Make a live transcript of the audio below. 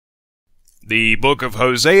The book of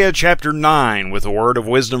Hosea, chapter 9, with a word of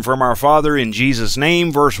wisdom from our Father in Jesus'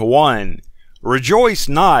 name, verse 1. Rejoice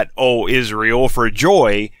not, O Israel, for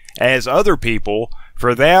joy, as other people,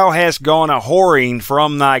 for thou hast gone a whoring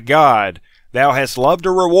from thy God. Thou hast loved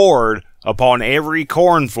a reward upon every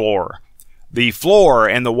corn floor. The floor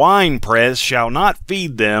and the winepress shall not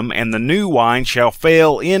feed them, and the new wine shall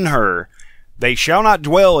fail in her. They shall not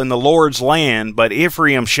dwell in the Lord's land, but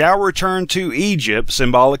Ephraim shall return to Egypt,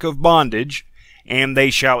 symbolic of bondage, and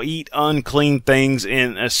they shall eat unclean things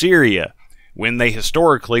in Assyria, when they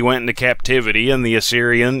historically went into captivity, and the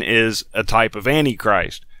Assyrian is a type of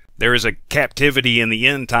Antichrist. There is a captivity in the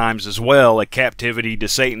end times as well, a captivity to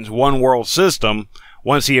Satan's one-world system,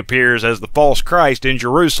 once he appears as the false Christ in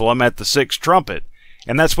Jerusalem at the sixth trumpet.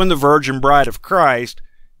 And that's when the virgin bride of Christ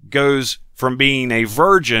goes from being a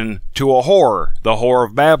virgin to a whore, the whore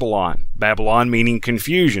of Babylon. Babylon meaning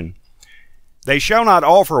confusion. They shall not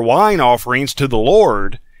offer wine offerings to the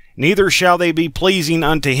Lord, neither shall they be pleasing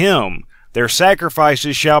unto him. Their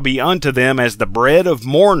sacrifices shall be unto them as the bread of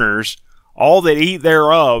mourners. All that eat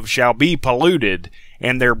thereof shall be polluted,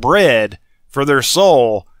 and their bread for their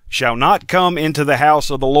soul shall not come into the house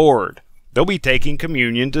of the Lord. They'll be taking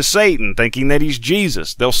communion to Satan, thinking that he's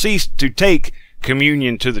Jesus. They'll cease to take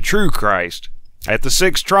communion to the true Christ at the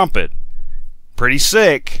sixth trumpet. Pretty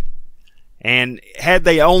sick. And had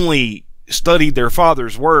they only studied their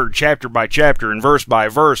Father's Word chapter by chapter and verse by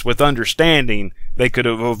verse with understanding, they could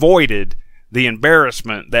have avoided the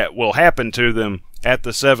embarrassment that will happen to them at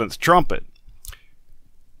the seventh trumpet.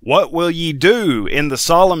 What will ye do in the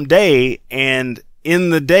solemn day and in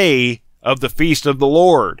the day of the feast of the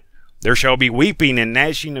Lord? There shall be weeping and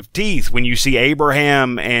gnashing of teeth when you see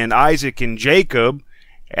Abraham and Isaac and Jacob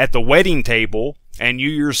at the wedding table, and you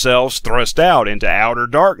yourselves thrust out into outer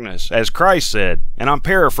darkness, as Christ said. And I'm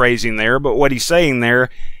paraphrasing there, but what he's saying there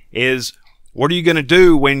is, what are you going to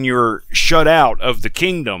do when you're shut out of the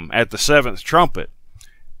kingdom at the seventh trumpet?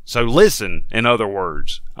 So listen, in other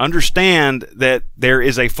words. Understand that there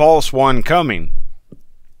is a false one coming.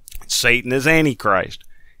 Satan is Antichrist.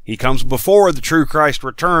 He comes before the true Christ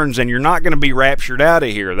returns, and you're not going to be raptured out of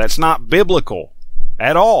here. That's not biblical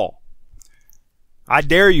at all. I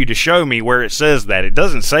dare you to show me where it says that. It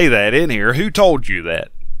doesn't say that in here. Who told you that?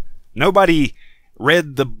 Nobody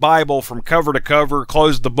read the Bible from cover to cover,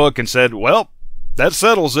 closed the book, and said, well, that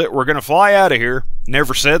settles it. We're going to fly out of here.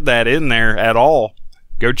 Never said that in there at all.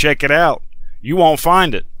 Go check it out. You won't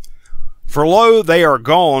find it. For lo, they are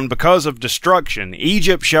gone because of destruction.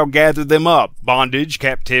 Egypt shall gather them up. Bondage,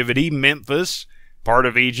 captivity, Memphis, part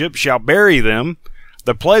of Egypt, shall bury them.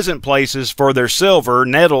 The pleasant places for their silver,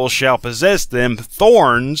 nettles shall possess them.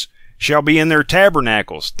 Thorns shall be in their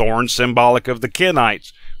tabernacles. Thorns symbolic of the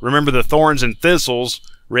Kenites. Remember the thorns and thistles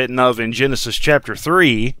written of in Genesis chapter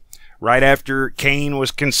 3, right after Cain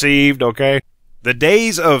was conceived, okay? The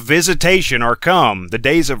days of visitation are come. The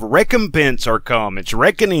days of recompense are come. It's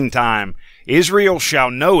reckoning time. Israel shall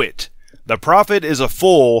know it. The prophet is a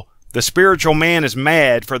fool. The spiritual man is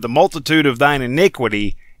mad for the multitude of thine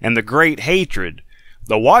iniquity and the great hatred.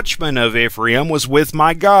 The watchman of Ephraim was with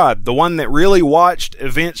my God. The one that really watched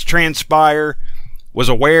events transpire, was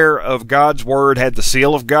aware of God's word, had the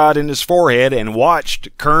seal of God in his forehead, and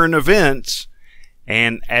watched current events.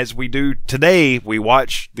 And as we do today, we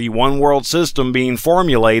watch the one world system being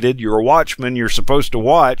formulated. You're a watchman. You're supposed to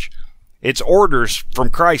watch. It's orders from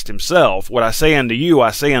Christ himself. What I say unto you,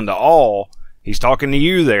 I say unto all. He's talking to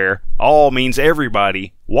you there. All means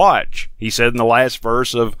everybody. Watch, he said in the last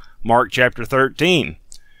verse of Mark chapter 13.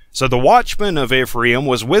 So the watchman of Ephraim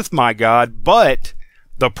was with my God, but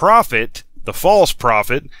the prophet, the false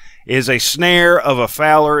prophet, is a snare of a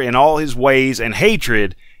fowler in all his ways, and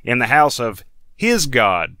hatred in the house of his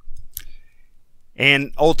God.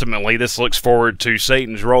 And ultimately, this looks forward to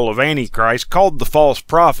Satan's role of Antichrist, called the false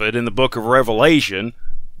prophet in the book of Revelation,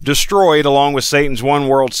 destroyed along with Satan's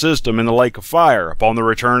one-world system in the lake of fire upon the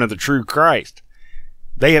return of the true Christ.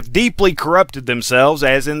 They have deeply corrupted themselves,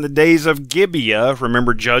 as in the days of Gibeah.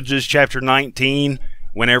 Remember Judges chapter 19,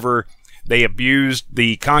 whenever they abused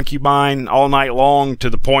the concubine all night long to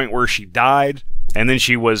the point where she died, and then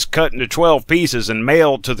she was cut into 12 pieces and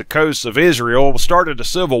mailed to the coasts of Israel, started a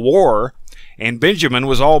civil war, and Benjamin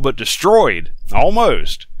was all but destroyed.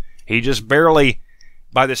 Almost. He just barely,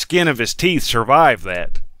 by the skin of his teeth, survived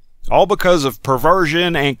that. All because of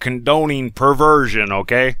perversion and condoning perversion,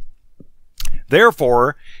 okay?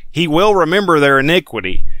 Therefore, he will remember their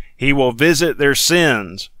iniquity. He will visit their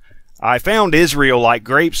sins. I found Israel like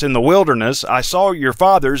grapes in the wilderness. I saw your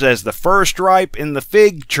fathers as the first ripe in the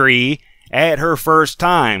fig tree at her first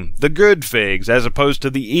time, the good figs, as opposed to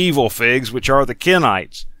the evil figs, which are the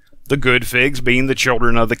Kenites. the good figs being the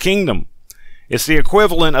children of the kingdom. It's the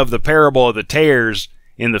equivalent of the parable of the tares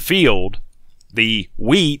in the field, the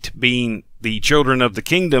wheat being the children of the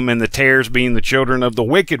kingdom and the tares being the children of the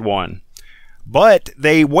wicked one. But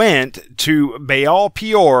they went to Baal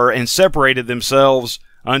Peor and separated themselves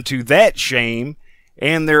unto that shame,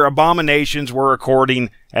 and their abominations were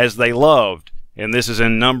according as they loved. And this is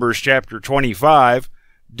in Numbers chapter 25.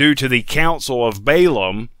 Due to the counsel of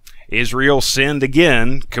Balaam, Israel sinned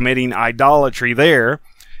again, committing idolatry there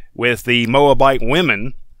with the Moabite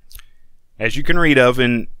women, as you can read of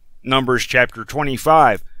in Numbers chapter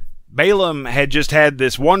 25. Balaam had just had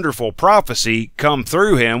this wonderful prophecy come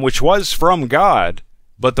through him, which was from God.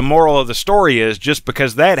 But the moral of the story is, just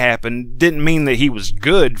because that happened didn't mean that he was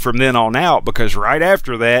good from then on out, because right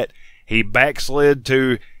after that, he backslid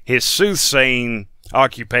to his soothsaying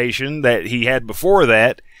occupation that he had before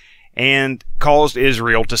that and caused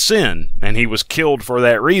Israel to sin, and he was killed for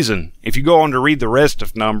that reason. If you go on to read the rest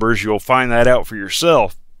of Numbers, you'll find that out for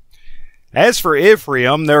yourself. As for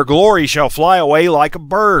Ephraim, their glory shall fly away like a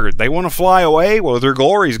bird. They want to fly away? Well, their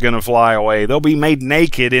glory's going to fly away. They'll be made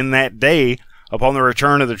naked in that day upon the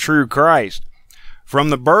return of the true Christ. From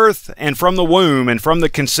the birth and from the womb and from the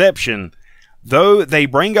conception, though they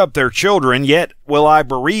bring up their children, yet will I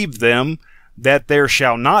bereave them, that there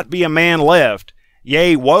shall not be a man left.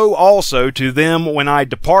 Yea, woe also to them when I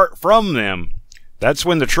depart from them. That's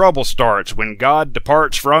when the trouble starts. When God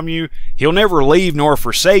departs from you, He'll never leave nor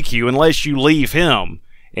forsake you unless you leave Him,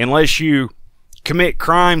 unless you commit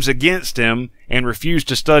crimes against Him and refuse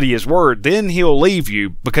to study His Word. Then He'll leave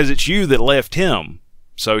you, because it's you that left Him.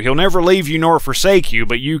 So He'll never leave you nor forsake you,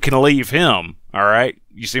 but you can leave Him. Alright?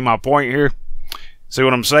 You see my point here? See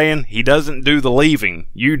what I'm saying? He doesn't do the leaving.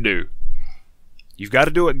 You do. You've got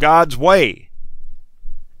to do it God's way.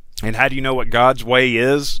 And how do you know what God's way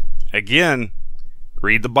is? Again,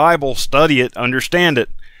 read the Bible, study it, understand it.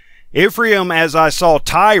 Ephraim, as I saw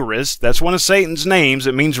Tyrus, that's one of Satan's names.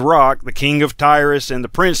 It means rock. The king of Tyrus and the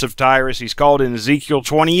prince of Tyrus, he's called in Ezekiel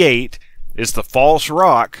 28, is the false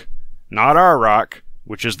rock, not our rock,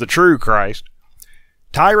 which is the true Christ.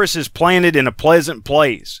 Tyrus is planted in a pleasant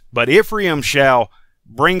place, but Ephraim shall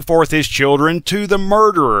bring forth his children to the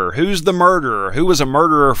murderer. Who's the murderer? Who was a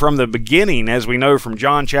murderer from the beginning, as we know from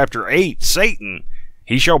John chapter 8? Satan.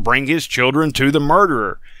 He shall bring his children to the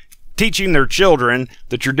murderer. Teaching their children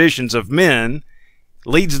the traditions of men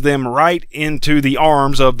leads them right into the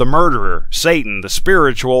arms of the murderer, Satan, the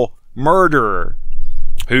spiritual murderer,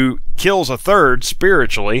 who kills a third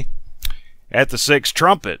spiritually at the sixth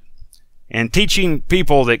trumpet. And teaching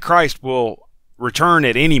people that Christ will return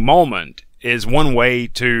at any moment is one way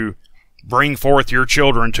to bring forth your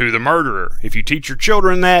children to the murderer. If you teach your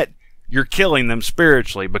children that, you're killing them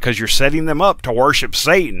spiritually, because you're setting them up to worship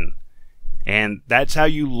Satan. And that's how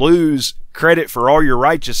you lose credit for all your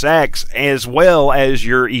righteous acts as well as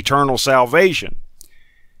your eternal salvation.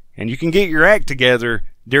 And you can get your act together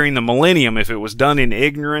during the millennium if it was done in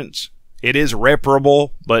ignorance. It is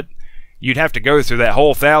reparable, but you'd have to go through that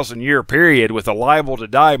whole 1,000-year period with a liable to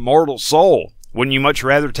die mortal soul. Wouldn't you much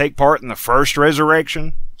rather take part in the first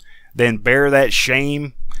resurrection than bear that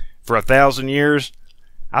shame for 1,000 years?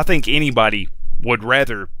 I think anybody would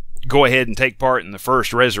rather go ahead and take part in the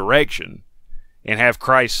first resurrection and have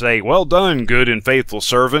Christ say, "Well done, good and faithful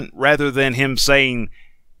servant," rather than Him saying,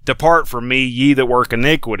 "Depart from me, ye that work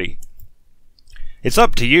iniquity." It's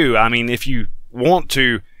up to you. I mean, if you want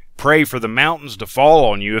to pray for the mountains to fall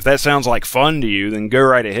on you, if that sounds like fun to you, then go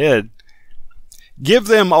right ahead. Give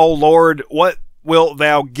them, O Lord, what wilt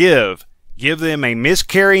thou give? Give them a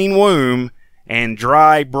miscarrying womb and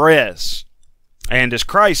dry breasts. And as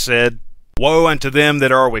Christ said, woe unto them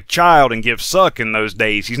that are with child and give suck in those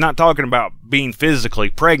days. He's not talking about being physically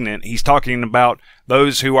pregnant. He's talking about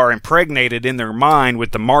those who are impregnated in their mind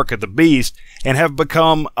with the mark of the beast and have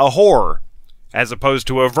become a whore, as opposed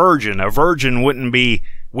to a virgin. A virgin wouldn't be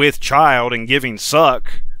with child and giving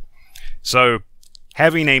suck. So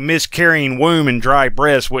having a miscarrying womb and dry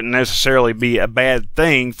breasts wouldn't necessarily be a bad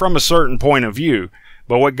thing from a certain point of view.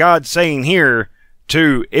 But what God's saying here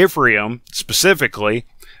to Ephraim, specifically,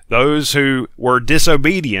 those who were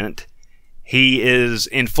disobedient, He is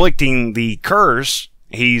inflicting the curse.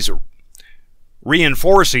 He's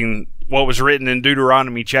reinforcing what was written in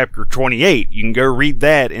Deuteronomy chapter 28. You can go read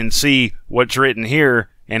that and see what's written here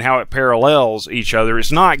and how it parallels each other.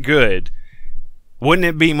 It's not good. Wouldn't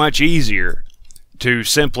it be much easier to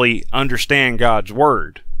simply understand God's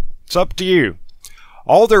word? It's up to you.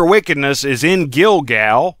 All their wickedness is in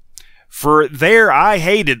Gilgal, for there I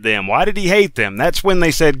hated them. Why did He hate them? That's when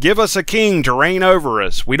they said, "Give us a king to reign over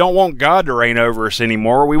us." We don't want God to reign over us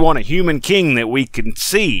anymore. We want a human king that we can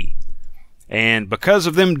see. And because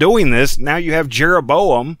of them doing this, now you have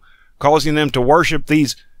Jeroboam causing them to worship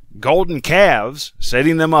these golden calves,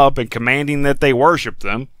 setting them up and commanding that they worship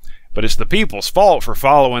them. But it's the people's fault for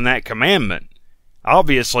following that commandment.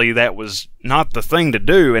 Obviously, that was not the thing to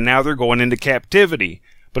do, and now they're going into captivity.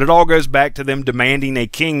 But it all goes back to them demanding a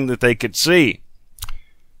king that they could see.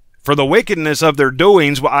 For the wickedness of their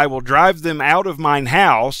doings, I will drive them out of mine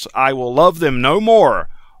house. I will love them no more.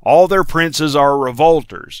 All their princes are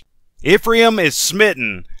revolters. Ephraim is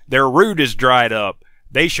smitten. Their root is dried up.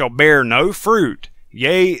 They shall bear no fruit.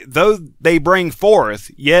 Yea, though they bring forth,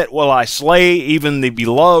 yet will I slay even the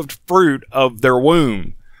beloved fruit of their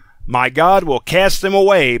womb. My God will cast them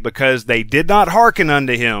away because they did not hearken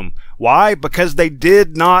unto him. Why? Because they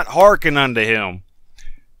did not hearken unto him.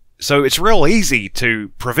 So it's real easy to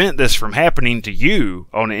prevent this from happening to you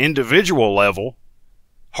on an individual level.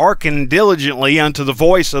 Hearken diligently unto the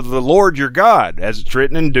voice of the Lord your God, as it's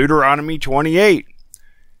written in Deuteronomy 28.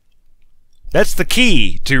 That's the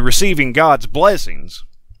key to receiving God's blessings.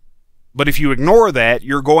 But if you ignore that,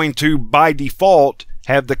 you're going to, by default,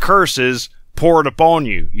 have the curses poured upon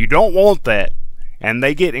you. You don't want that. And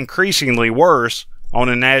they get increasingly worse on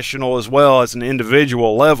a national as well as an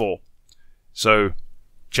individual level. So,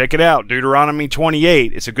 check it out, Deuteronomy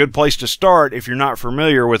 28. It's a good place to start if you're not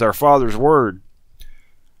familiar with our Father's Word.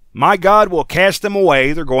 My God will cast them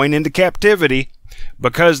away, they're going into captivity,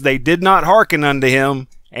 because they did not hearken unto him,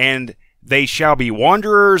 and they shall be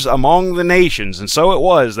wanderers among the nations. And so it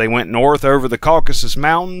was. They went north over the Caucasus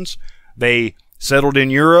Mountains, they settled in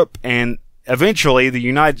Europe, and eventually the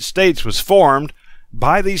United States was formed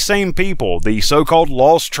by these same people, the so-called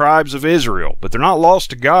lost tribes of Israel. But they're not lost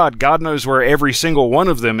to God. God knows where every single one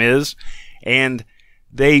of them is, and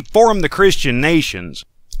they formed the Christian nations.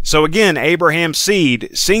 So again, Abraham's seed,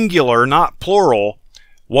 singular, not plural,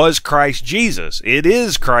 was Christ Jesus. It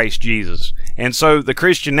is Christ Jesus. And so the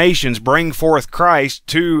Christian nations bring forth Christ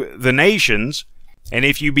to the nations, and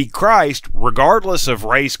if you be Christ, regardless of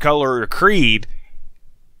race, color, or creed,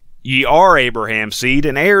 ye are Abraham's seed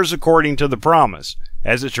and heirs according to the promise,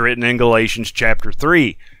 as it's written in Galatians chapter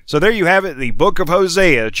 3. So there you have it, the book of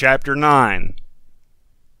Hosea, chapter 9.